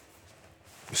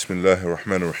بسم الله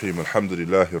الرحمن الرحيم الحمد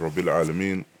لله رب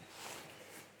العالمين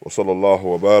وصلى الله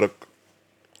وبارك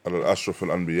على الأشرف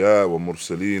الأنبياء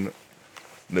والمرسلين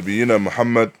نبينا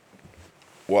محمد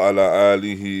وعلى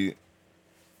آله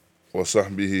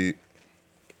وصحبه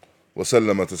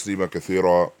وسلم تسليما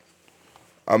كثيرا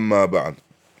أما بعد.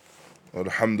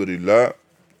 Alhamdulillah,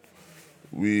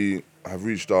 we have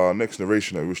reached our next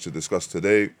narration I wish to discuss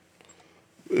today.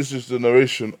 This is the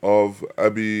narration of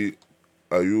Abi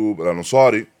Ayyub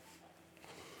al-Ansari,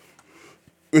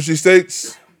 which he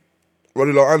states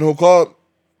رضي الله عنه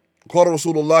قال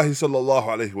رسول الله صلى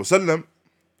الله عليه وسلم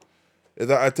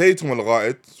إذا أتيتم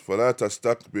الغائط فلا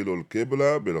تستقبلوا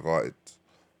القبلة بالغائط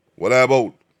ولا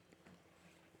بول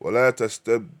ولا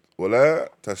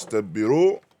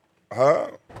تستدبروها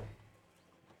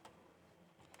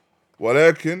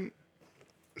ولكن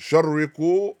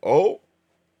شرقوا أو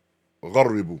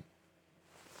غربوا.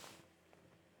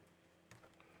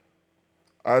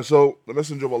 And so the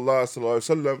Messenger of Allah sallallahu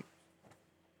alaihi wasallam,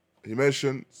 he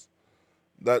mentions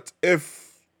that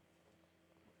if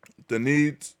the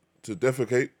need to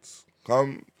defecate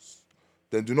comes,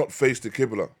 then do not face the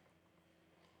Qibla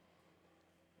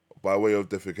by way of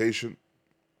defecation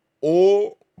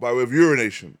or by way of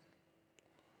urination,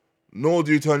 nor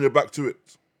do you turn your back to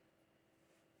it.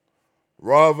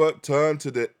 Rather, turn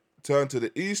to the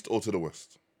east or to the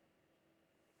west.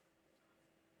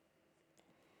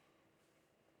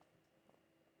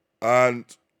 And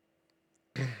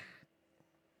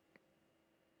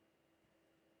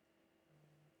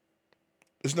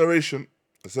this narration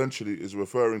essentially is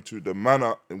referring to the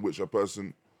manner in which a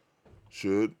person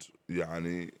should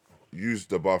use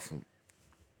the bathroom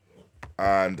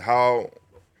and how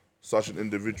such an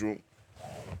individual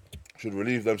should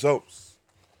relieve themselves.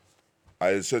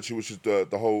 Essentially, which is the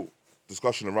whole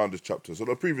discussion around this chapter. So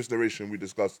the previous narration we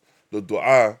discussed the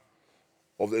dua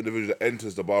of the individual that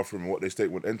enters the bathroom and what they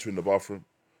state when entering the bathroom.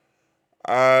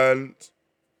 And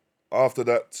after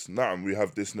that, we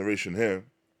have this narration here.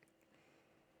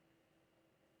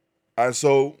 And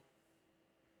so,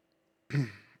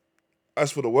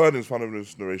 as for the wordings found in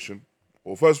this narration,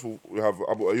 well, first of all, we have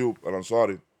Abu Ayyub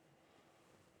al-Ansari,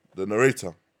 the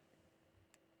narrator,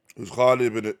 who's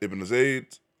Khalid ibn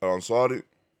Zayd al-Ansari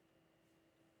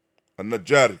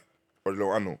al-Najjari,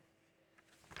 radiallahu anhu.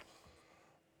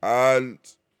 And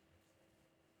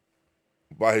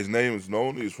by his name is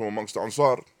known, he's from amongst the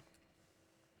Ansar.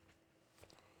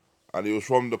 And he was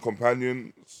from the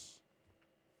companions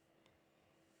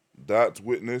that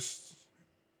witnessed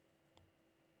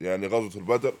Ghazwat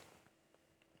al-Badr.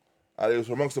 And he was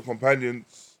from amongst the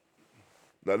companions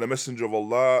that the Messenger of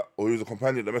Allah, or he was a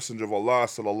companion of the Messenger of Allah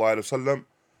sallallahu alayhi wa sallam,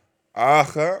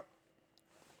 آخى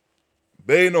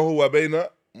بينه وبين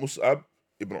مصعب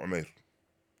ibn Umair.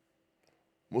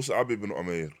 Mus'ab ibn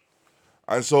Umair.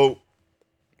 And so,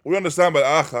 we understand by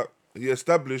Akha, he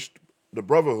established the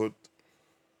brotherhood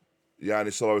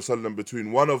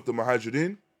between one of the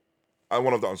Muhajirin and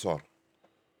one of the Ansar.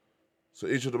 So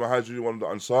each of the Muhajirin, one of the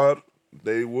Ansar,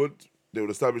 they would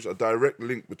establish a direct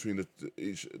link between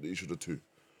each of the two.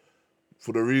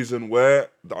 For the reason where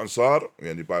the Ansar,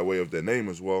 by way of their name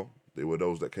as well, they were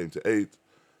those that came to aid.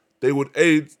 They would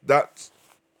aid that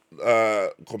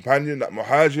companion, that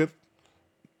Muhajir,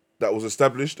 that was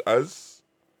established as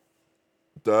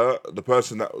the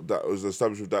person that was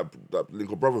established with that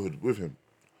link of brotherhood with him.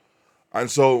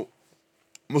 And so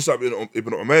Mus'ab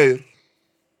ibn Umair,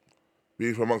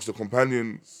 being from amongst the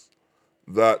companions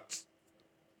that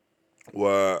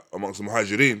were amongst the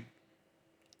Muhajirin,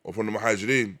 or from the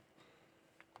Muhajirin,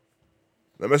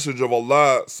 the Messenger of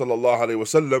Allah sallallahu alayhi wa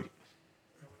sallam,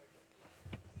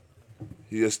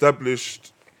 he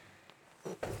established,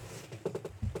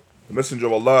 the Messenger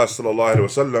of Allah sallallahu alayhi wa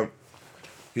sallam,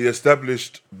 he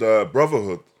established the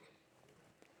brotherhood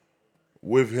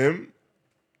with him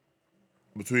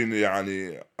between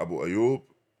Abu Ayyub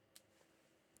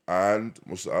and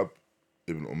Mus'ab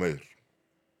ibn Umair.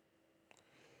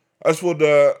 As for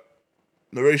the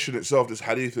narration itself, this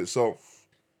hadith itself,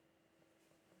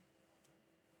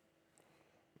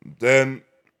 then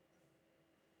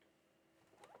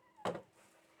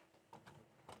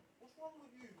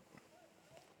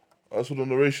as for the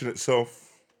narration itself,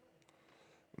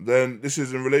 then this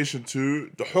is in relation to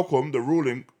the hukum, the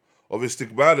ruling of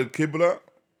istiqbal al-qibla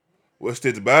wa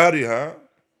istidbariha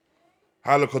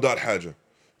hala qada al-haja.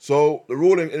 So the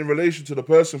ruling in relation to the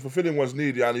person fulfilling one's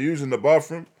need, using the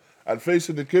bathroom and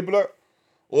facing the qibla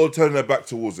or turning their back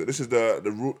towards it. This is the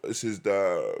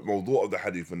mawdu' of the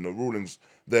hadith and the rulings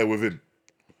there within.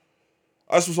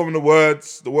 As for some of the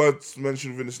words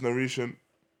mentioned within this narration,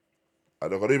 the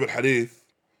gharib al-hadith,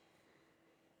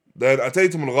 Then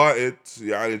أتيتم الغائط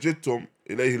يعني جئتم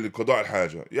إليه لقضاء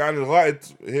الحاجة. يعني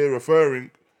الغائط here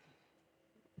referring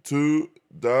to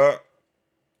the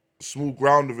small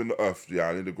ground within the earth.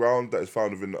 يعني the ground that is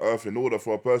found within the earth in order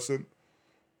for a person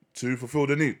to fulfill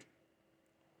the need.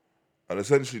 And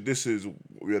essentially this is what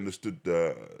we understood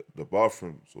the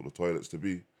bathrooms or the toilets to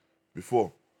be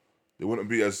before. They wouldn't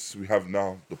be as we have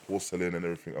now, the porcelain and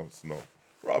everything else. No.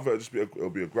 Rather it'll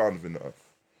be a ground within the earth.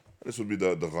 And this would be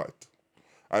the right.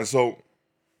 And so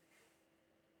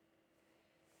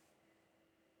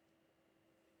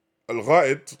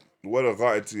الغائط, the word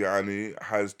الغائط يعني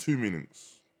has two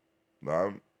meanings.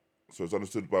 نعم. So it's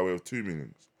understood by way of two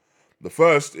meanings. The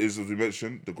first is, as we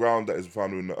mentioned, the ground that is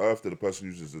found in the earth that the person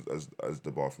uses as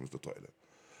the bathroom, as the toilet.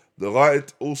 The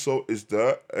غائط also is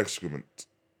the excrement.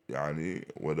 يعني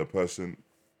where the person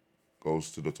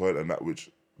goes to the toilet and that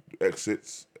which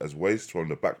exits as waste from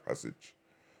the back passage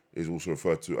is also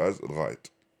referred to as الغائط.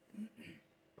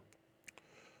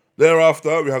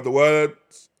 Thereafter, we have the word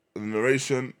in the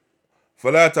narration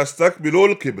فلا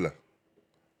تستقبلوا القبلة.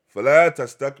 فلا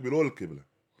تستقبلوا القبلة.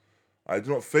 I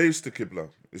do not face the Qibla.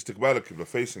 استقبال القبلة,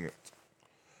 facing it.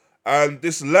 And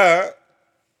this la,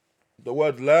 the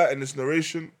word la in this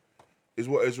narration is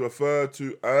what is referred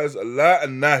to as la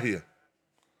al-nahiya.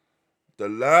 The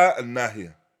la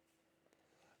al-nahiya.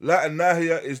 La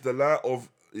al-nahiya is the la of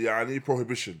يعني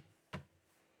prohibition.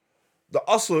 The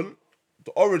asl,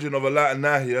 the origin of a la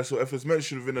al-nahiya, so if it's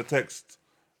mentioned within a text,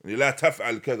 لا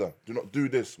تفعل كذا, do not do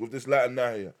this, with this la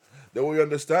al-nahiya, then what we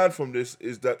understand from this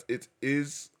is that it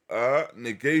is a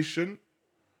negation,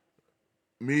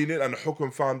 meaning, and the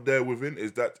hukm found there within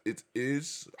is that it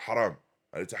is haram,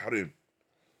 and it's a harim.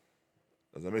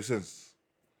 Does that make sense?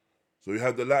 So you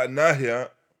have the la al-nahiya,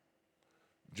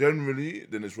 generally,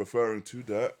 then it's referring to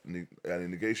the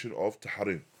negation of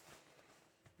tahrim.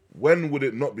 When would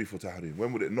it not be for tahrim?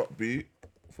 When would it not be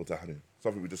for tahrim?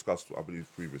 Something we discussed, I believe,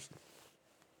 previously.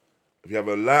 If you have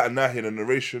a la nahi in a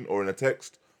narration or in a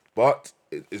text, but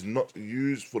it is not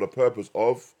used for the purpose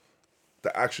of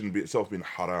the action itself being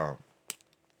haram.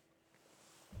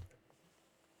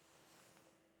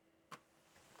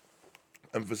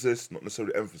 Emphasis, not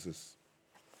necessarily emphasis.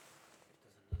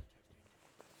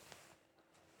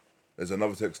 There's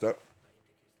another text that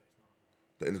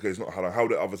indicates not haram. How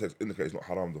would the other text indicate it's not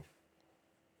haram though?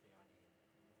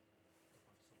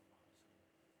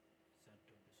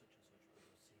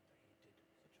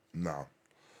 Now,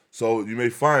 so you may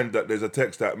find that there's a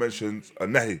text that mentions a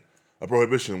nahi, a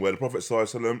prohibition, where the Prophet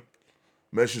ﷺ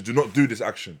mentions do not do this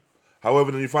action.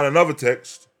 However, then you find another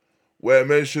text where it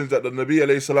mentions that the Nabi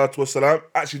ﷺ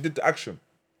actually did the action.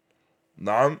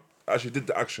 Naam, actually did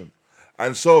the action.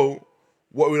 And so,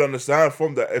 what we understand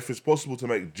from that, if it's possible to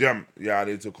make jam,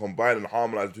 yani to combine and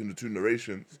harmonize between the two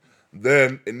narrations,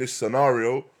 then in this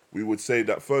scenario, we would say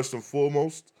that first and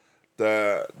foremost,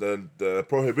 the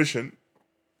prohibition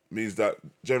means that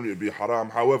generally it would be haram.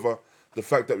 However, the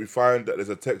fact that we find that there's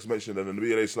a text mentioned that the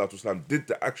Nabi ﷺ did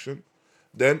the action,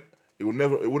 then it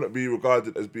wouldn't be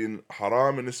regarded as being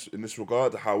haram in this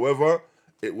regard. However,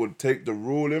 it would take the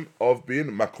ruling of being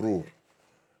makruh,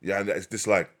 that it's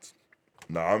disliked.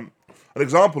 Naam. An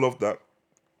example of that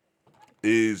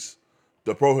is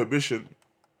the prohibition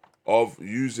of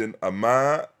using a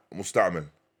ma musta'mal,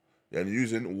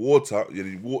 using water,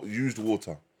 used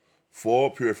water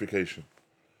for purification.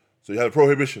 So you have a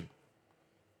prohibition.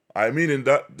 I mean in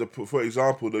that, for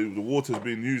example, the water is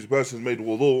being used, the person's made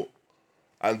wudu,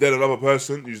 and then another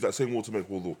person used that same water to make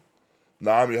wudu.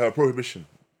 Now you have a prohibition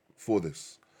for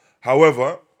this.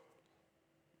 However,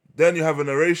 then you have a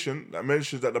narration that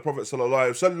mentions that the Prophet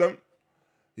ﷺ,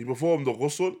 he performed the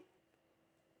ghusl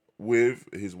with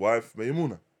his wife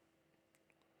Maymuna.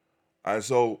 And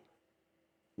so,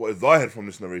 what is zahir from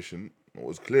this narration, what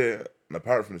was clear and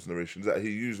apparent from this narration, is that he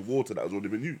used water that has already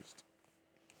been used.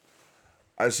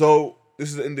 And so,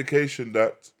 this is an indication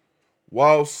that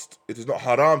whilst it is not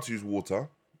haram to use water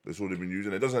that's already been used,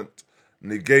 and it doesn't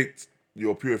negate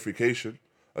your purification,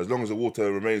 as long as the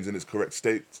water remains in its correct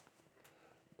state,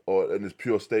 or in its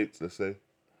pure state, let's say,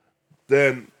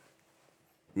 then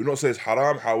we will not say it's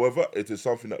haram. However, it is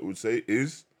something that we would say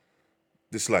is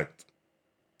disliked.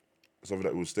 Something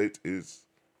that we would state is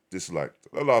disliked.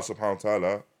 Allah subhanahu wa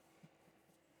ta'ala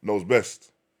knows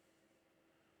best.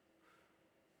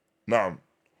 Naam.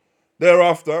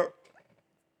 Thereafter,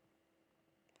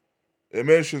 it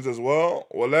mentions as well,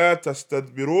 وَلَا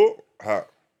تَسْتَدْبِرُوهَا.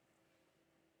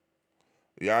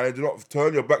 Do not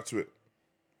turn your back to it.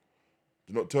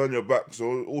 Do not turn your back.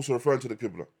 So also referring to the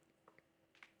Qibla.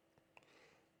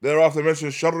 Thereafter it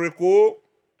mentions شَرِّقُوا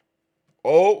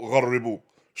أو غَرِّبُوا.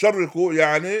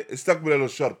 شَرِّقُوا استقبل إلى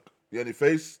الشرق. يعني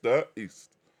face the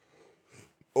east.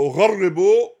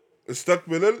 وغربوا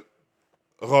استقبل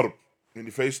الغرب,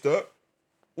 يعني face the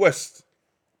west.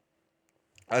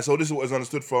 And so this is what is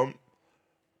understood from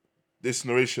this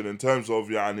narration in terms of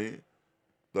يعني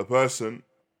the person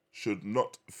should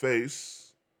not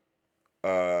face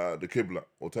the Qibla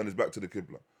or turn his back to the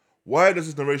Qibla. Why does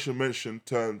this narration mention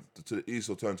turn to the east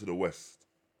or turn to the west?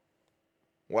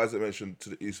 Why is it mentioned to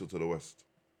the east or to the west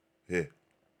here?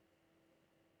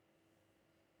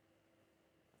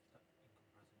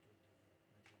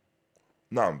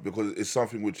 No, because it's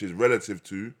something which is relative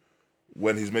to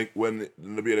when when the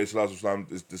Nabi alayhi salatu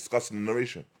wasalam is discussing the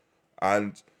narration,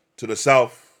 and to the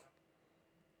south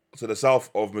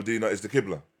of Medina is the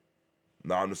Qibla.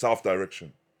 Now in the south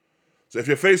direction. So if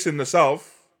you're facing the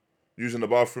south using the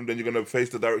bathroom, then you're going to face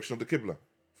the direction of the Qibla.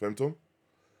 Fahimtum?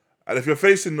 And if you're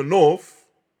facing the north,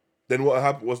 then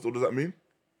what does that mean?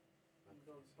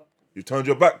 You turned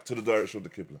your back to the direction of the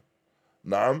Qibla.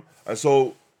 Naam. And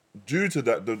so due to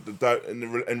that,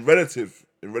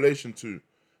 in relation to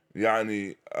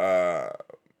يعني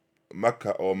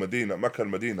Mecca or Medina, Mecca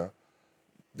and Medina,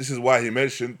 this is why he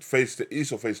mentioned face the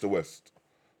east or face the west.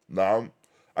 Naam.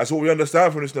 And so what we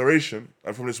understand from this narration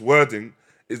and from this wording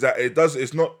is that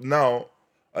it's not now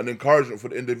an encouragement for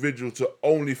the individual to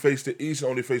only face the east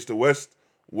and only face the west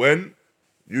when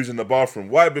using the bathroom.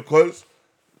 Why? Because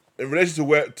in relation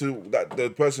to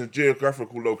the person's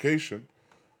geographical location,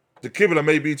 the Qibla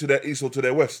may be to their east or to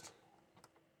their west.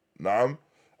 Naam.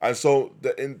 And so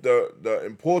the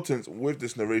importance with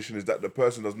this narration is that the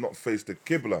person does not face the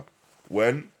Qibla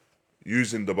when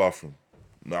using the bathroom.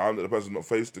 Naam, that the person does not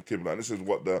face the Qibla. And this is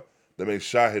what the main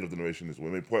shahid of the narration is, what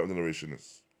the main point of the narration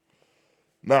is.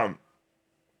 Naam.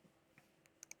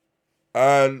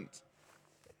 And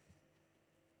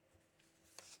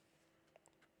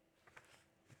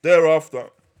thereafter,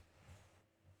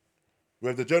 we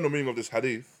have the general meaning of this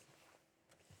hadith,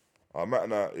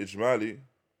 ma'na ijmali,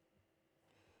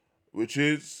 which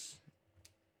is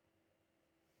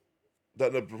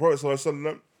that the Prophet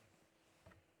ﷺ,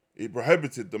 he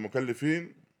prohibited the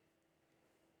mukallifin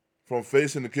from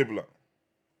facing the Qibla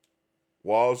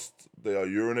whilst they are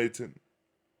urinating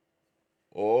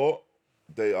or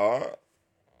they are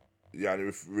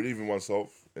relieving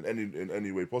oneself in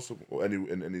any way possible or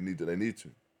in any need that they need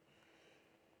to.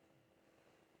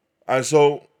 And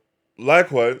so,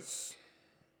 likewise,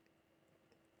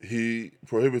 he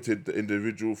prohibited the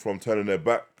individual from turning their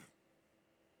back,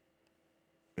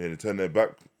 and turn their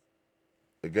back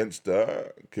against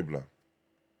the Qibla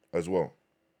as well.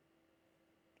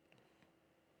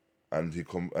 And he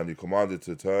commanded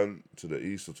to turn to the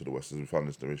east or to the west, as we found in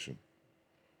this narration.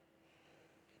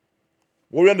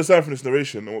 What we understand from this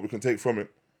narration and what we can take from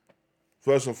it,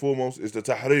 first and foremost, is the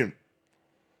tahrim.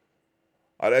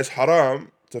 And it's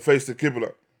haram to face the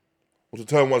Qibla or to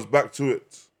turn one's back to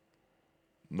it.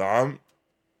 Naam.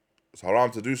 It's haram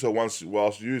to do so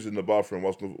whilst using the bathroom,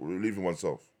 whilst relieving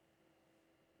oneself.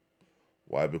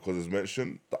 Why? Because it's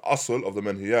mentioned, the asl of the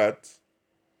manhiyat,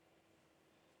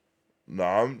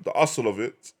 Naam, the asl of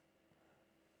it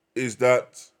is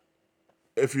that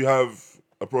if you have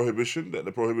a prohibition, that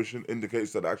the prohibition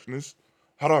indicates that the action is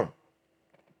haram.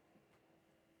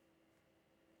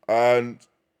 And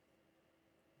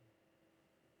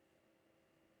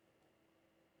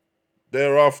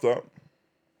thereafter,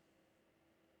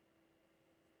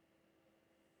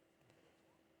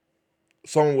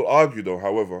 someone will argue, though,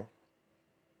 however,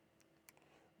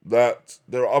 that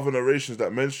there are other narrations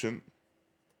that mention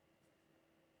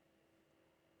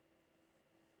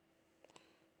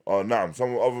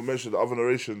some other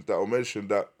narrations that will mention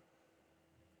that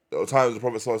there were times the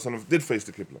Prophet ﷺ did face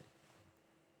the Qibla.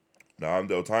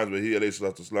 There were times where he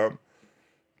ﷺ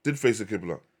did face the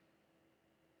Qibla.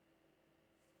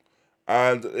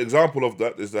 And an example of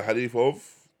that is the hadith of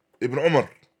Ibn Umar.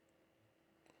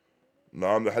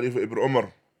 The hadith of Ibn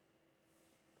Umar.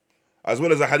 As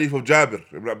well as the hadith of Jabir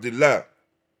ibn Abdullah,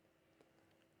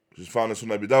 which is found in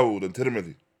Sunan Abi Dawud and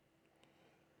Tirmidhi.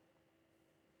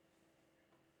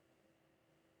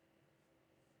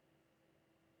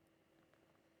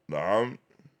 An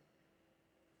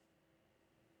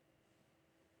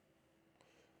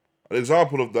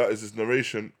example of that is this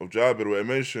narration of Jabir where it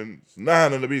mentions نهى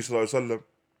النبي صلى الله عليه وسلم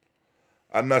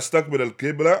أن نستقبل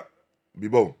القبلة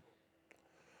ببول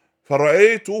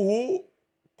فرأيته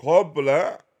قبل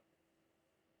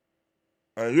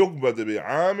أن يقبض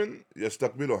بعام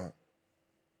يستقبلها.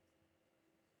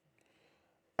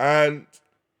 And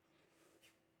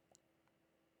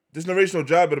this narration of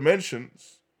Jabir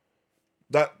mentions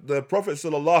that the Prophet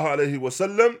sallallahu alaihi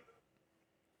wasallam,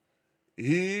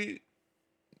 he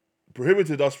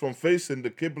prohibited us from facing the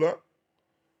Qibla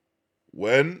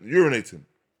when urinating.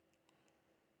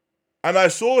 And I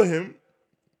saw him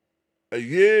a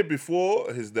year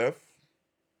before his death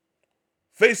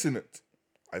facing it.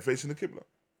 I facing the Qibla.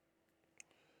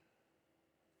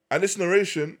 And this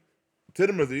narration,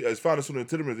 Tirmidhi, as found in Sunan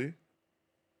Tirmidhi,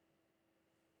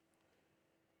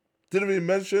 Tirmidhi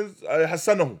mentions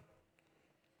Hassanahu.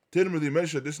 Tirmidhi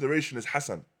mentioned this narration is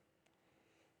Hassan.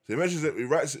 So he mentions it,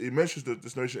 he mentions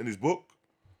this narration in his book,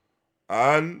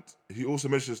 and he also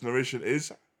mentions this narration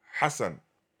is Hassan.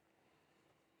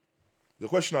 The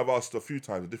question I've asked a few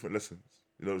times in different lessons,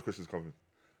 you know, the question's coming.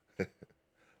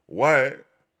 Why?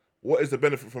 What is the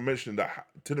benefit from mentioning that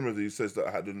Tirmidhi says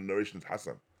that the narration is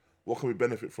Hassan? What can we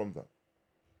benefit from that?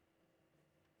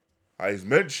 He's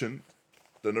mentioned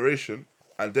the narration,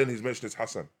 and then he's mentioned it's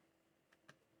Hassan.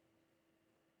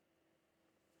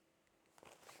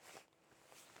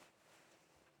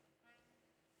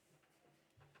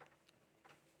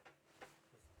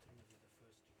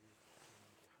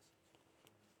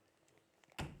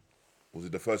 Was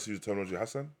it the first to use the terminology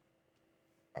Hassan?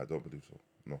 I don't believe so.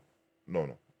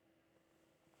 No.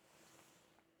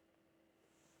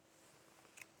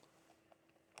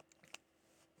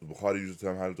 The Bukhari used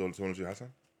the terminology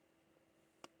Hassan?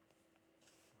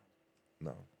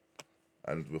 No.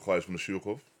 And Bukhari is from the Shuyukh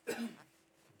of?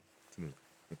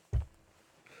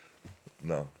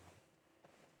 No.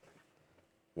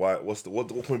 Why? What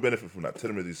can we benefit from that?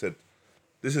 Tirmidhi said,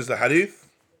 this is the hadith,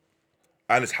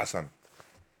 and it's Hassan.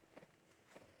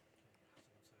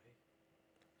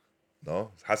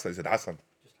 No, it's Hassan. He said Hassan.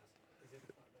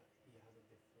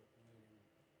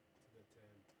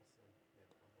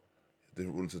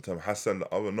 Different ruling to the term Hassan, the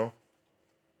other, no.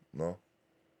 He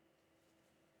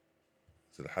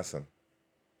said Hassan.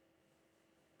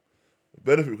 The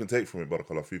benefit we can take from it,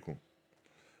 Barakallahu Fikum,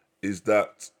 is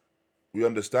that we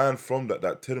understand from that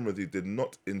Tirmidhi did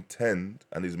not intend,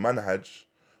 and his manhaj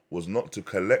was not to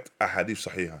collect a hadith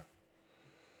sahihah.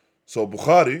 So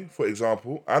Bukhari, for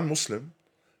example, and Muslim,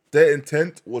 their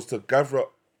intent was to gather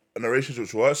narrations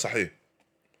which were sahih.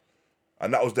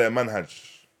 And that was their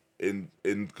manhaj in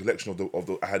collection of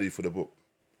the hadith for the book.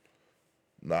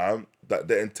 Now, that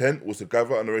their intent was to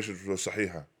gather narrations which were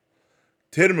sahihah.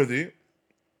 Tirmidhi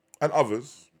and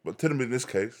others, but Tirmidhi in this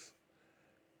case,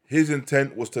 his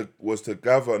intent was to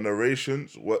gather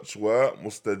narrations which were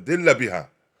mustadilla biha.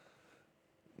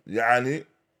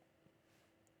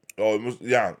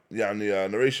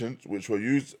 Narrations which were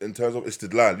used in terms of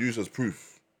istidlal, used as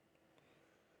proof.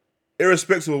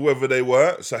 Irrespective of whether they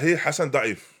were sahih, hasan,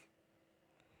 da'if.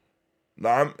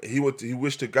 He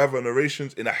wished to gather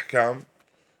narrations in ahkam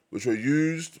which were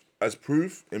used as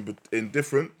proof in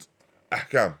different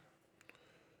ahkam.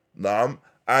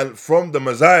 And from the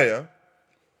mazaya,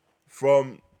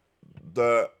 from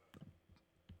the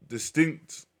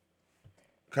distinct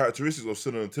characteristics of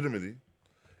Sunan al-Tirmidhi,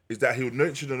 is that he would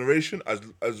mention the narration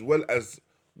as well as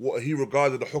what he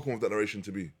regarded the hukm of that narration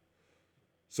to be.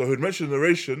 So he would mention the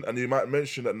narration, and he might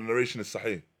mention that the narration is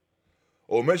sahih.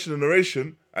 Or mention the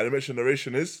narration, and he mentioned the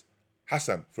narration is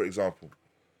Hassan, for example.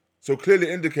 So clearly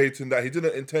indicating that he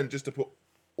didn't intend just to put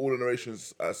all the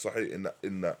narrations as sahih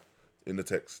in the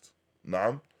text.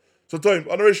 Naam. So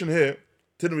our narration here,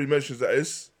 Tirmidhi mentions that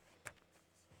it's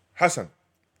Hassan.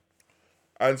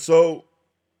 And so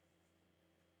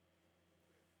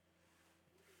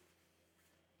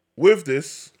with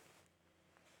this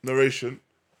narration,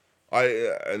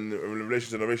 and in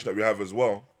relation to the narration that we have as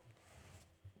well,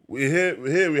 we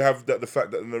have that the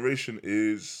fact that the narration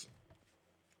is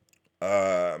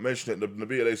mentioning that the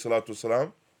Nabi alayhi salatu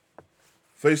wasalam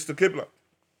faced the Qibla,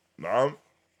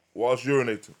 whilst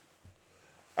urinating.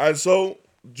 And so,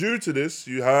 due to this,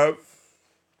 you have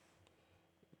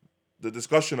the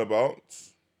discussion about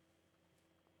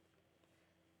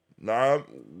how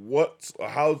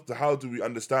do we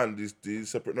understand these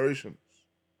separate narrations?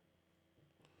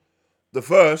 The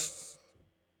first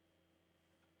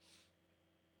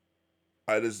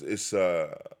there's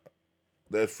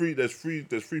three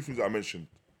things that I mentioned.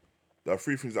 There are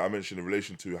three things that I mentioned in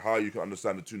relation to how you can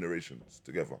understand the two narrations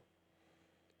together.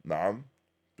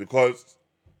 Because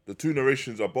the two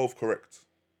narrations are both correct,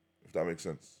 if that makes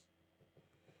sense.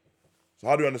 So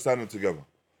how do we understand them together?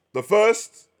 The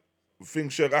first thing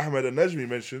Sheikh Ahmed al-Najmi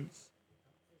mentions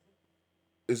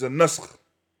is a naskh.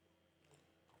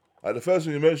 The first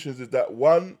thing he mentions is that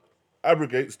one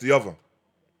abrogates the other.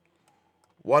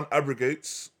 One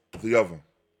abrogates the other.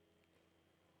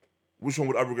 Which one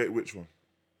would abrogate which one?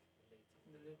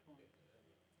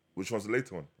 Which one's the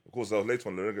later one? Of course, the later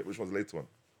one. Which one's the later one?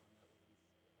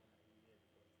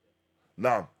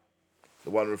 Now,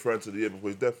 the one referring to the year before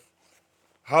his death.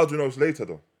 How do we know it's later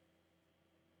though?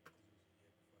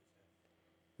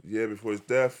 Yeah, before his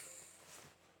death.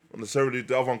 Not necessarily,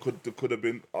 the other one could have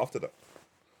been after that.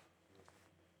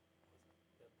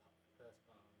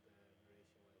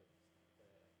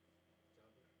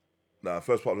 Now,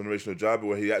 first part of the narration of Jabir,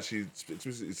 where he actually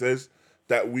explicitly says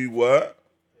that we were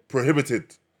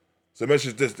prohibited. So it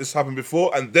mentions this happened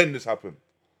before, and then this happened.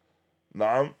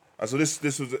 Naam. And so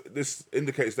this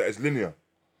indicates that it's linear.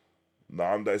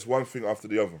 Naam, that it's one thing after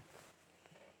the other.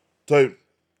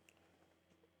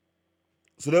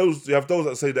 So those you have those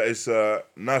that say that it's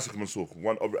nasikh mansukh,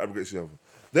 one abrogates the other.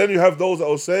 Then you have those that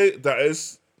will say that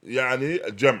is yani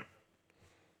a jam.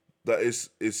 That is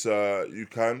you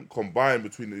can combine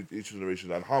between each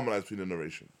narration and harmonize between the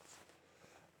narrations.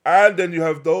 And then you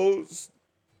have those,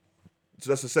 so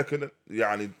that's the second,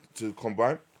 yani to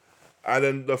combine. And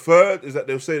then the third is that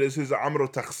they'll say this is amr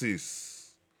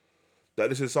takhsis, that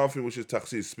this is something which is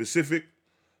takhsis, specific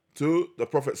to the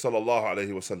Prophet sallallahu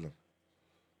alaihi wasallam.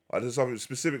 And this is something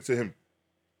specific to him,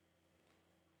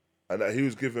 and that he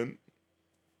was given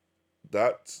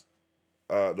that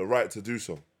the right to do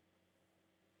so,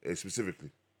 specifically.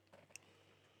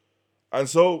 And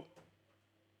so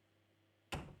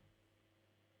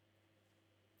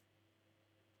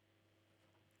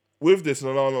with this,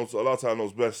 and Allah Ta'ala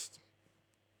knows best,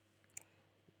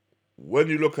 when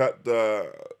you look at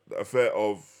the affair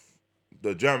of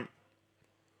the jam,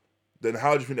 then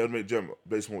how do you think they would make jam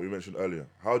based on what we mentioned earlier?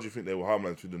 How do you think they will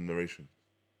harmonize through the narration?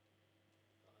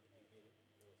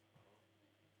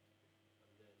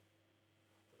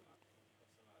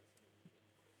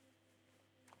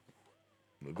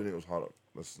 The beginning was hard.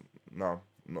 That's no,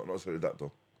 not necessarily that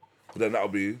though. But then that'll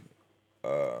be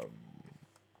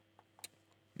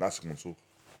nasikh mansukh.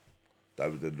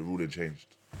 That the ruling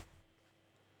changed.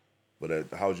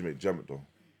 But how would you make jam though?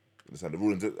 Understand the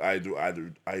ruling?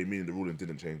 I mean the ruling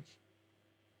didn't change.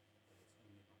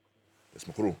 It's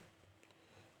makruh.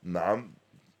 Naam.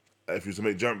 If you was to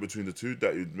make jam between the two,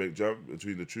 that you'd make jam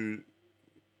between the two,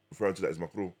 referring to that as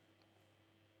makruh.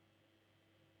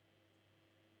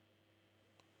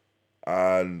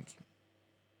 And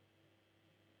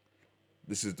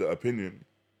this is the opinion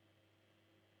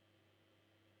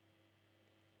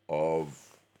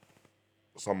of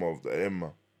some of the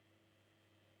Imam,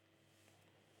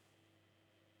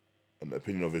 and the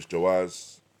opinion of his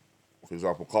Jawaz, for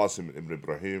example, Qasim ibn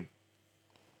Ibrahim,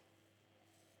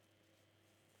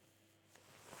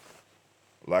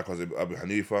 likewise Abu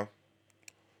Hanifa.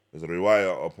 There's a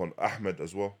riwayah upon Ahmed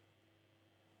as well.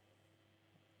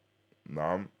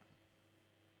 Naam.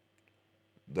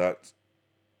 That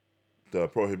the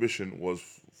prohibition was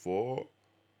for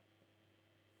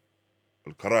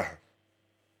al-karah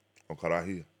or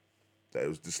karahiyah, that it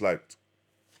was disliked.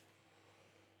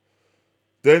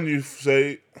 Then you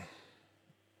say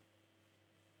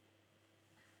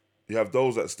you have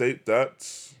those that state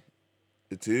that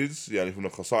it is yani from the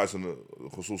khasa'is and the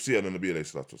khususiyya and the Nabi alayhi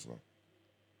salatu wasalam.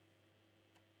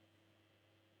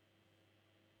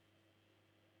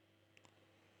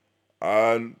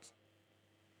 And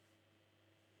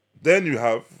then you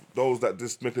have those that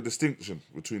just make a distinction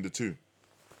between the two,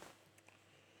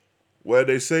 where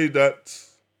they say that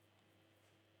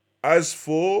as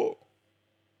for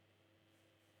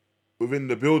within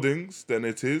the buildings, then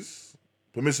it is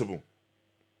permissible.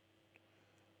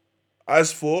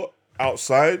 As for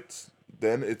outside,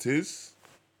 then it is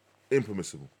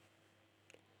impermissible.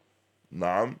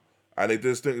 Naam. And a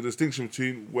distinction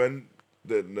between when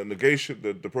the negation,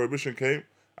 the prohibition came,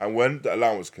 and when the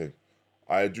allowance came.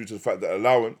 Due to the fact that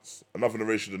allowance, another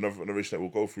narration that we'll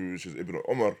go through, which is Ibn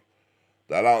Umar,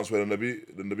 the allowance where the Nabi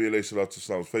alayhi salatu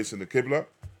wasalam was facing the Qibla,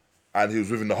 and he was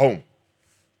within the home,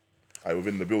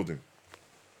 within the building.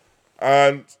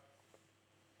 And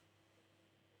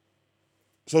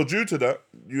so due to that,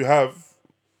 you have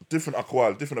different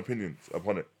aqwal, different opinions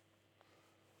upon it.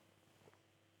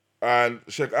 And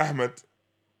Sheikh Ahmed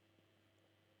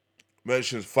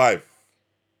mentions five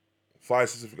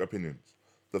specific opinions.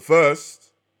 The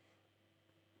first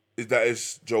is that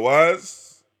it's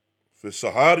jawaz fi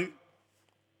sahari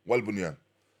wal bunyan.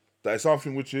 That is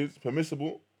something which is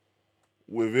permissible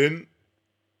within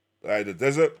the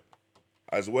desert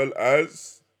as well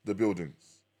as the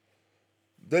buildings.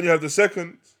 Then you have the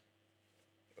second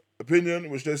opinion,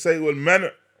 which they say will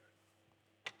al-mana'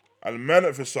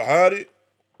 fi sahari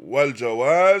wal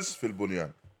jawaz fi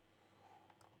bunyan.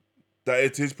 That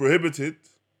it is prohibited,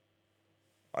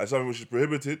 something which is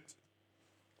prohibited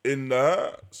in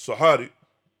the Sahari,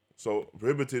 so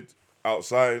prohibited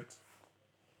outside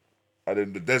and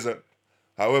in the desert,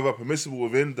 however permissible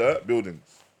within the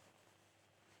buildings.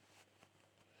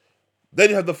 Then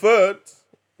you have the third,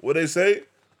 What they say?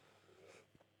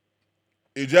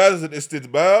 إجازة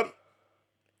الاستدبار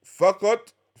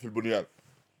فقط في البنيان.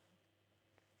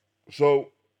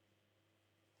 So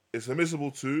it's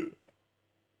permissible to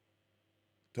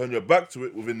turn your back to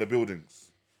it within the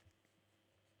buildings.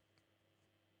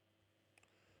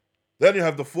 Then you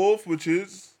have the fourth, which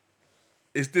is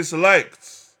it's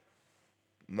disliked.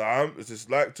 Naam, it's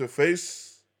disliked to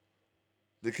face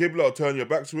the Qibla or turn your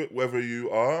back to it, whether you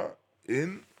are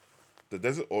in the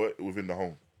desert or within the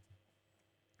home.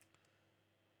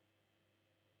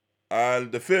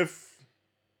 And the fifth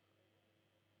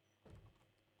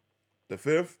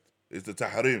is the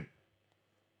tahrim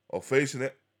of facing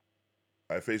it,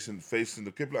 facing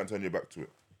the Qibla and turn your back to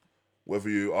it, whether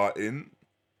you are in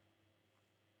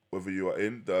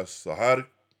the Sahara,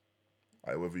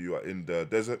 whether you are in the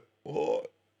desert or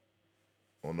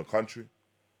on the country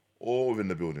or within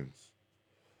the buildings.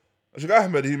 Sheikh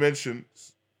Ahmed, he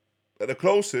mentions that the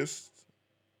closest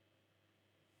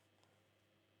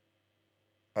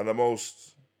and the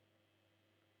most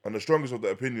and the strongest of the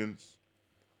opinions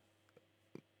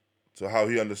to how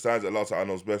he understands Allah Ta'ala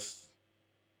knows best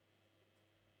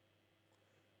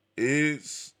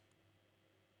is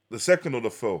the second or the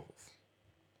fourth.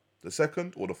 The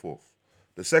second or the fourth.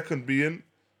 The second being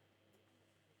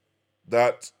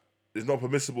that it's not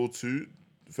permissible to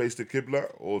face the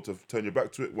Qibla or to turn your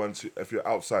back to it if you're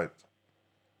outside.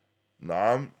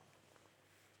 Naam.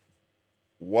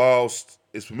 Whilst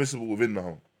it's permissible within the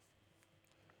home.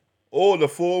 Or the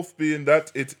fourth being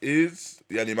that it is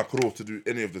makruh to do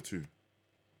any of the two.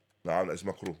 Naam, it's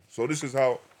makruh. So this is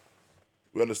how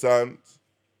we understand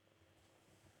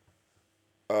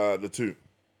the two.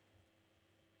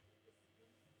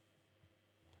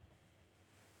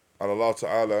 And Allah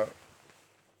Ta'ala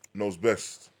knows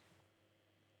best.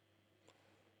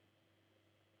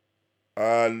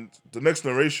 And the next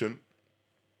narration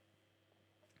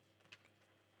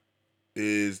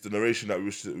is the narration that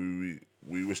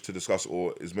we wish to discuss,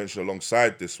 or is mentioned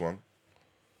alongside this one,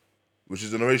 which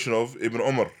is the narration of Ibn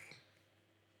Umar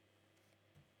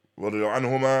radiyallahu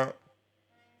anhuma,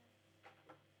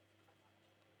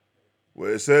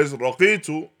 where it says,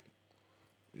 رقيت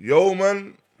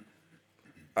يوما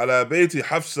على بيت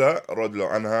حفصة رضي الله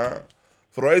عنها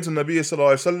فرأيت النبي صلى الله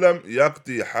عليه وسلم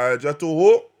يقضي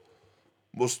حاجته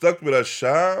مستقبل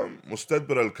الشام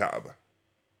مستدبر الكعبة.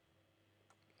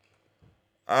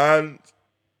 And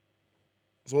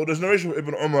so there's narration of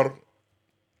Ibn Umar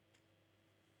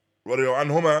radiyallahu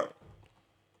anhuma,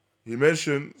 he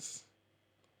mentions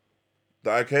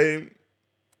that I came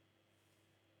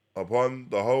upon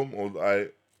the home, or I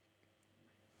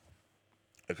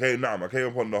came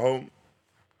upon the home,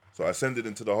 so I ascended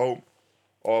into the home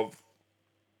of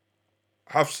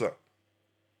Hafsa.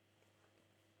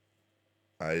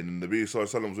 And the Nabi Sallallahu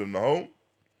Alaihi Wasallam was in the home,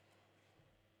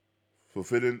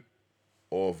 fulfilling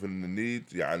the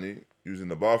need, using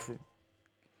the bathroom,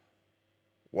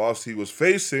 whilst he was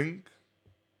facing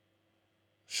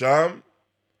Sham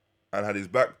and had his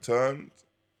back turned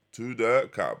to the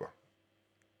Kaaba.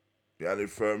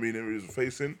 Meaning he was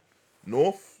facing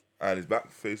north and his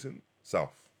back facing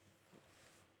south.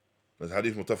 That's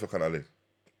hadith muttafaqan alayh.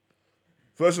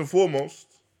 First and foremost,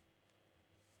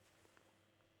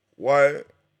 why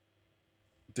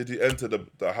did he enter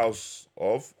the house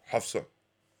of Hafsa?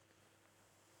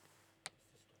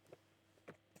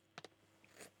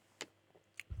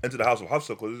 Enter the house of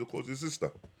Hafsa because he's of course his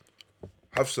sister,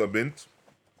 Hafsa bint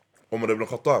Umar ibn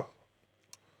Khattab.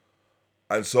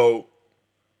 And so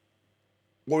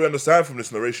what we understand from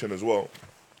this narration as well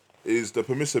is the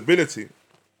permissibility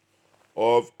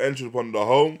of entering upon the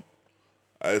home.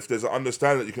 If there's an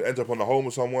understanding that you can enter upon the home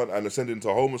of someone and ascend into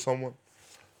a home of someone,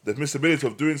 the permissibility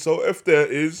of doing so if there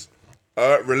is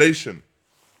a relation,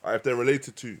 if they're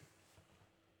related to,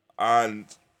 and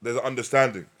there's an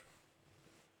understanding.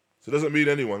 So it doesn't mean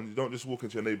anyone. You don't just walk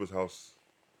into your neighbor's house.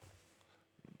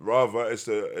 Rather, if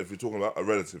you're talking about a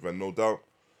relative, and no doubt,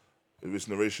 this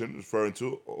narration referring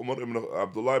to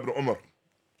Abdullah ibn Umar,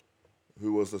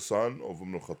 who was the son of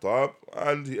Ibn Khattab,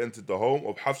 and he entered the home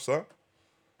of Hafsa,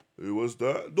 who was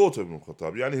the daughter of Ibn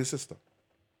Khattab, his sister.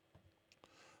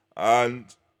 And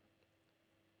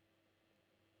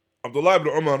Abdullah ibn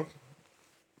Umar,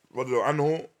 radiyallahu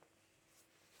anhu,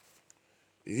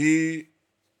 he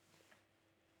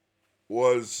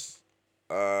was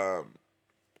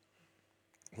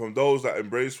from those that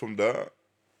embraced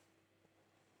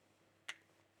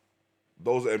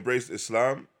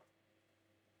Islam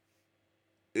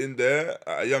at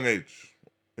a young age,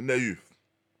 in their youth.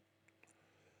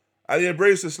 And he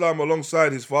embraced Islam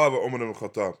alongside his father, Umar ibn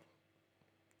Khattab.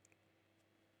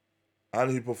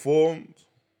 And he performed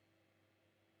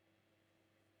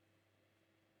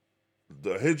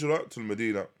the hijrah to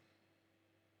Medina.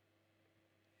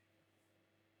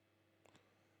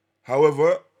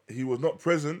 However, he was not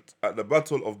present at the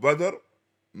battle of Badr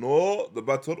nor the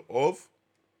battle of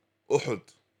Uhud.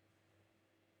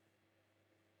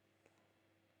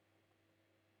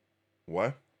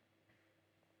 Why?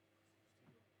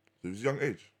 He was young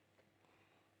age.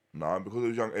 Nah, because of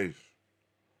his young age.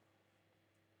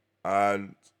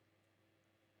 And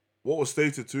what was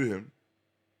stated to him,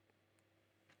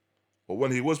 or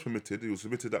when he was permitted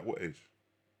at what age?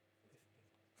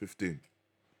 15.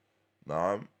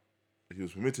 Nah, he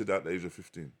was permitted at the age of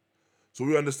 15. So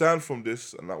we understand from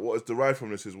this, and that what is derived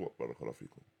from this is what, Barakallahu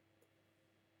Feekum?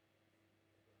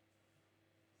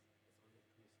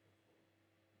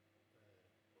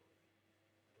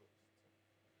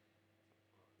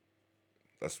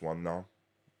 That's one now.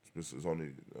 It's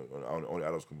only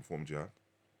adults can perform jihad.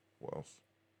 What else?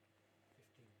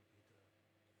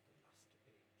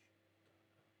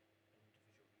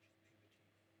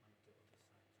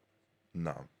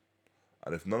 Nah.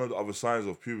 And if none of the other signs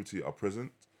of puberty are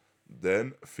present,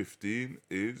 then 15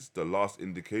 is the last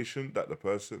indication that the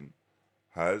person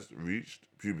has reached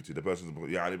puberty. The person's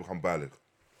become baligh.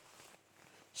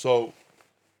 So,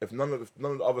 if none of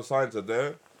the other signs are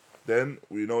there, then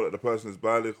we know that the person is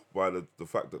baligh by the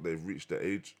fact that they've reached the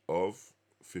age of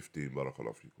 15.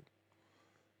 Barakallahu feekum.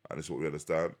 And this is what we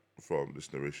understand from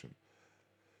this narration.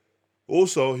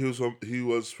 Also, he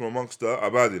was from amongst the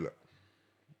Abadila,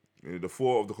 the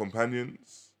four of the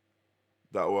companions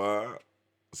that were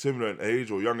similar in age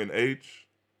or young in age,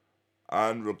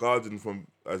 and regarded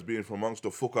as being from amongst the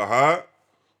fuqaha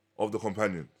of the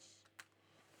companions.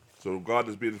 So regarded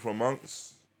as being from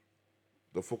amongst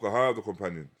the fuqaha of the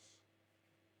companions.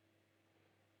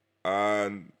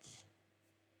 And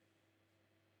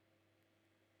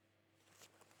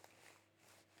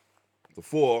the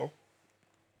four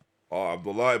are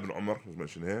Abdullah ibn Umar, who's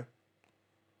mentioned here,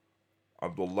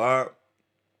 Abdullah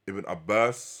ibn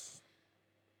Abbas,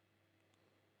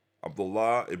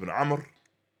 Abdullah ibn Amr,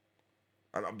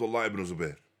 and Abdullah ibn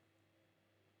Zubair.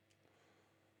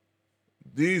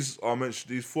 These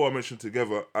four are mentioned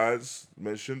together as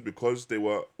mentioned because they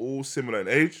were all similar in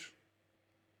age,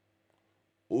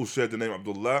 all shared the name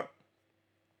Abdullah,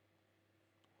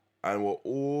 and were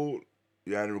all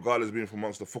regarded as being from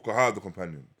amongst the fuqaha of the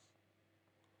companions.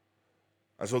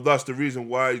 And so that's the reason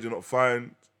why you do not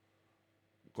find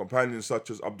companions such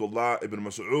as Abdullah ibn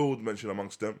Mas'ud mentioned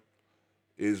amongst them,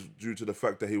 is due to the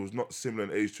fact that he was not similar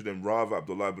in age to them. Rather,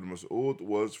 Abdullah ibn Mas'ud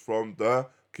was from the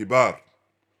kibar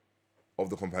of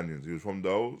the companions. He was from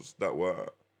those that were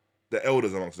the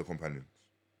elders amongst the companions.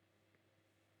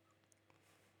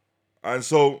 And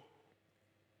so,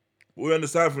 what we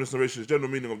understand from this narration, the general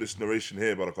meaning of this narration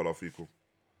here, barakallahu feekum,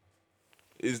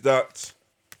 is that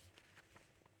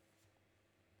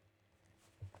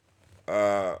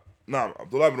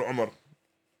Abdullah ibn Umar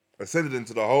ascended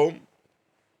into the home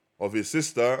of his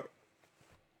sister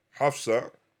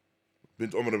Hafsa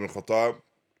bint Umar ibn Khattab.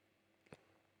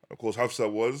 Of course, Hafsa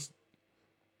was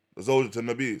the Zawjat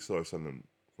al-Nabi sallallahu alaihi wasallam,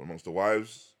 from amongst the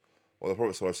wives of the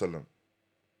Prophet sallallahu alaihi wasallam.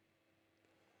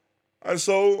 And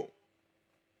so,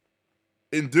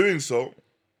 in doing so,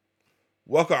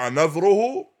 وقع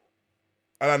نظره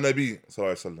على النبي صلى الله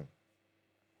عليه وسلم.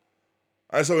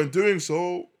 And so in doing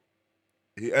so,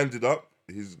 he ended up,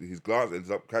 his glance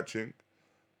ended up catching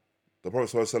the Prophet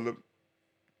صلى الله عليه وسلم,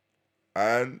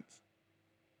 and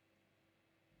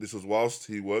this was whilst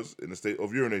he was in a state of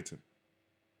urinating,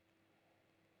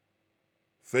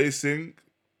 facing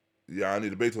the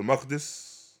Bayt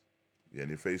al-Maqdis,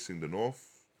 facing the north,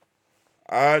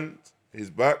 and his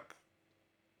back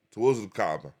towards the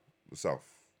Kaaba, the south.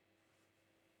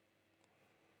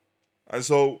 And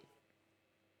so,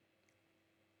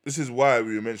 this is why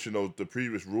we mentioned the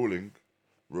previous ruling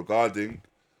regarding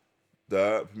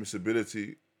the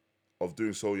permissibility of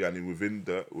doing so within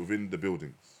the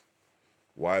buildings.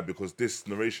 Why? Because this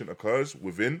narration occurs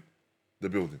within the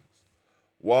buildings,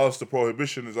 whilst the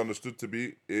prohibition is understood to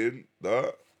be in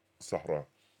the Sahara.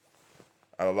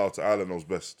 And Allah Ta'ala knows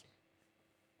best.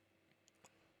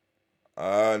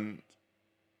 And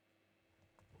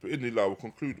bi'idhnillah, we'll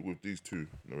conclude with these two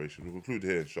narrations. We'll conclude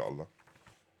here, inshallah.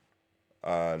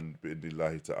 And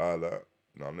bi'idhnillahi ta'ala,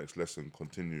 in our next lesson,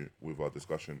 continue with our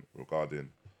discussion regarding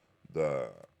the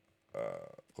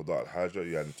Qada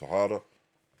al-Haja, Tahara.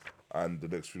 And the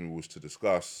next thing we wish to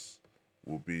discuss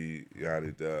will be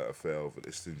the affair of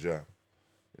al-Istinja,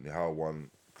 how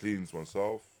one cleans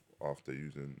oneself after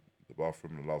using the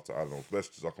bathroom. And Allah Ta'ala knows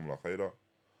best. Jazakumullah khaira.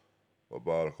 Wa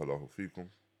barakallahu feekum.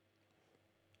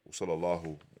 وصلى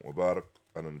الله وبارك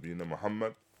على نبينا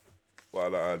محمد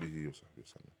وعلى آله وصحبه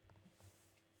وسلم.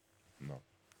 No.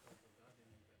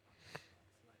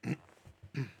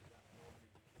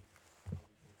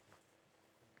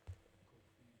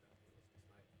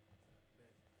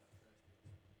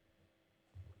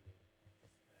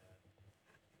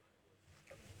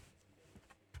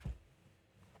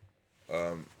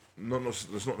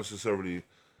 It's not necessarily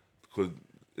because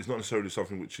it's not necessarily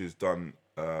something which is done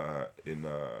in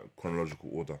chronological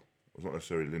order. It's not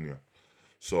necessarily linear.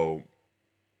 So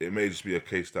it may just be a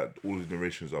case that all the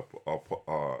narrations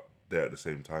are there at the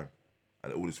same time,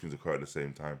 and all these things occur at the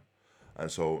same time,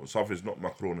 and so something is not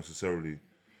makruh necessarily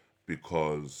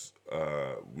because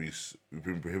we've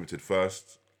been prohibited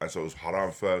first, and so it was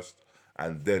haram first,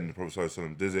 and then the Prophet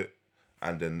ﷺ does it,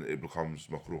 and then it becomes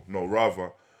makruh. No,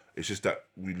 rather, it's just that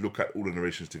we look at all the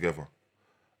narrations together,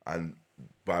 and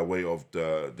by way of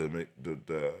the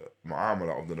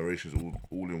mu'amala of the narrations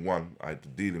all in one,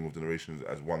 dealing with the narrations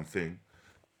as one thing,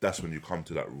 that's when you come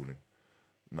to that ruling.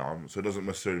 Now, so it doesn't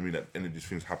necessarily mean that any of these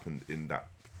things happened in that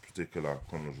particular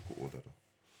chronological order.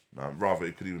 Now, rather,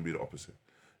 it could even be the opposite.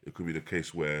 It could be the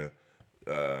case where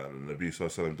Nabi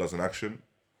Sallallahu does an action,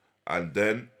 and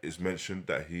then it's mentioned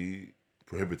that he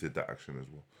prohibited that action as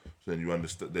well. So then you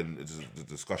understand. Then the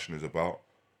discussion is about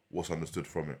what's understood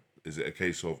from it. Is it a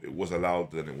case of it was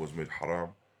allowed, then it was made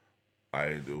haram,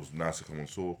 it was nasikh and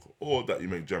mansukh, or that you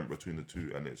make jump between the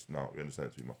two, and it's now we understand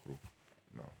it to be makruh?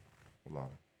 No, Allah.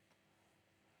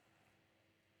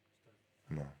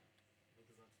 No.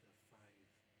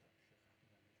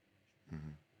 Mm-hmm.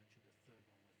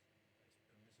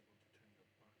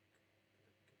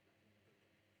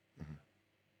 Mm-hmm.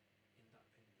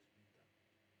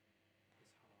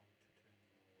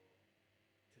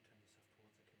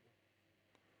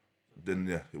 Then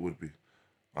yeah, it would be.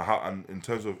 And in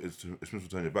terms of it's supposed to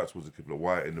turn your back towards the Qibla,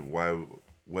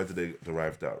 where did they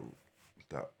derive that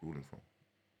ruling from?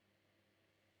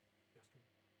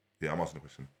 Yeah, I'm asking the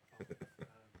question.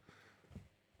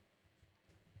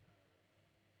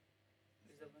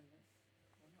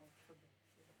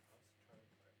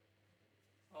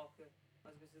 Okay.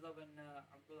 As we see that when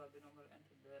Abdullah bin Umar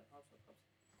entered the house of Hafs,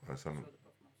 Right, so so the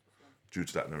Prophet Muhammad due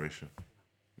to that narration.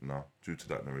 No, due to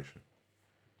that narration.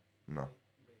 No.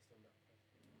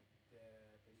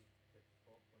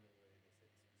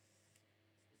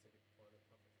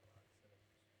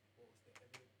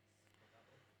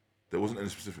 There wasn't any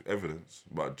specific evidence,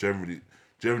 but generally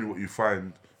what you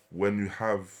find when you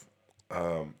have,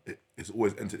 it's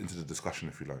always entered into the discussion,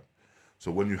 if you like.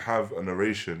 So when you have a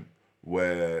narration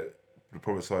where the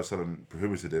Prophet ﷺ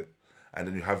prohibited it, and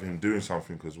then you have him doing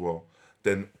something as well,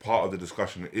 then part of the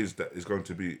discussion is going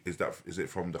to be is it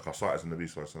from the qasa'is and Nabi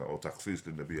ﷺ or takhsis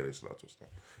the Nabi alayhi salatu wasalam?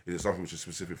 Is it something which is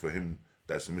specific for him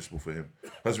that's permissible for him?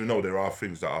 As we know, there are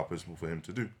things that are permissible for him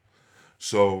to do.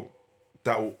 So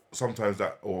sometimes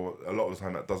that or a lot of the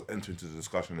time that does enter into the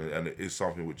discussion, and it is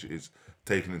something which is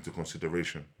taken into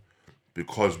consideration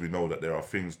because we know that there are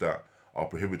things that are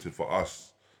prohibited for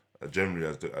us generally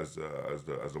as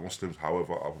the Muslims,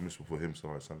 however, are permissible for him.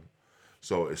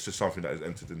 So it's just something that is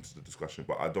entered into the discussion.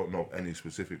 But I don't know any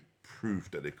specific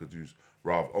proof that they could use.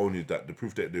 Rather, only that the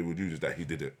proof that they would use is that he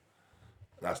did it.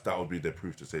 That would be their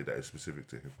proof to say that it's specific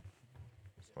to him.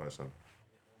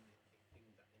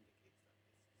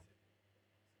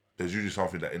 There's usually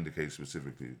something that indicates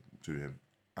specifically to him,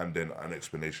 and then an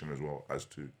explanation as well as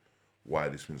to why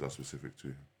these things are specific to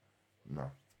him.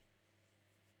 No.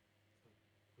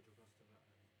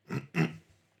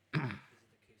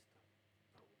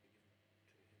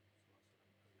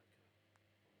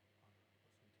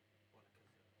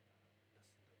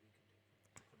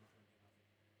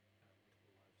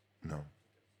 No.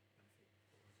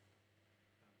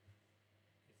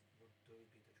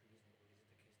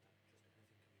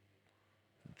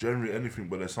 Generally anything,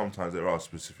 but there's sometimes there are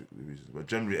specific reasons. But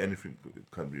generally anything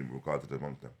can be regarded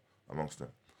amongst them.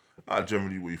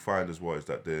 Generally, what you find as well is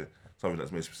that there something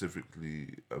that's made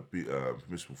specifically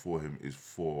permissible for him is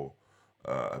for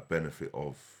a benefit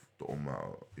of the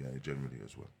ummah, yeah, generally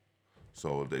as well.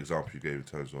 So the example you gave in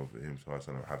terms of him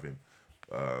having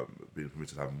being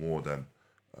permitted to have more than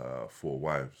four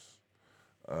wives,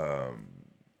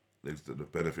 the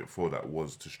benefit for that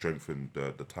was to strengthen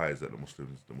the ties that the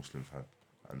Muslims had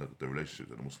and the relationship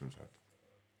that the Muslims had.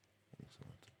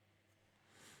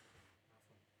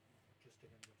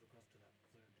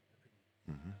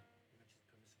 Mm-hmm.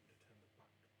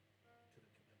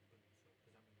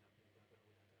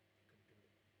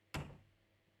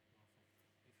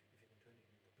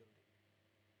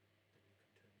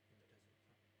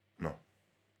 No,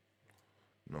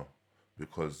 no,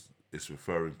 because it's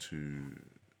referring to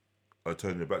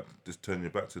turn your back. Just turn your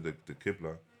back to the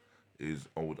qibla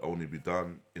would only be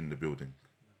done in the building.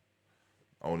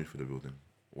 only for the building.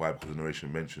 Why? Because the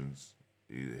narration mentions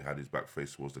he had his back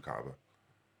face towards the Kaaba.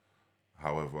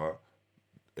 However,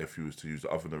 if you was to use the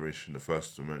other narration, the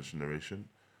first mentioned narration,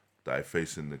 that I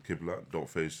facing the Qibla, don't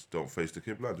face the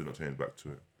Qibla, do not turn back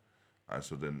to it. And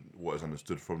so then what is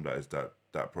understood from that is that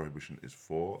that prohibition is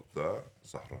for the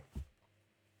Zahra.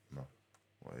 No.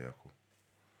 وإياكم.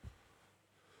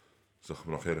 جزاكم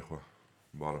الله خير إخوة.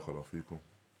 بارك الله فيكم.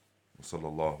 وصلى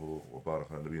الله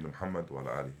وبارك على نبينا محمد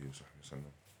وعلى آله وصحبه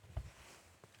وسلم.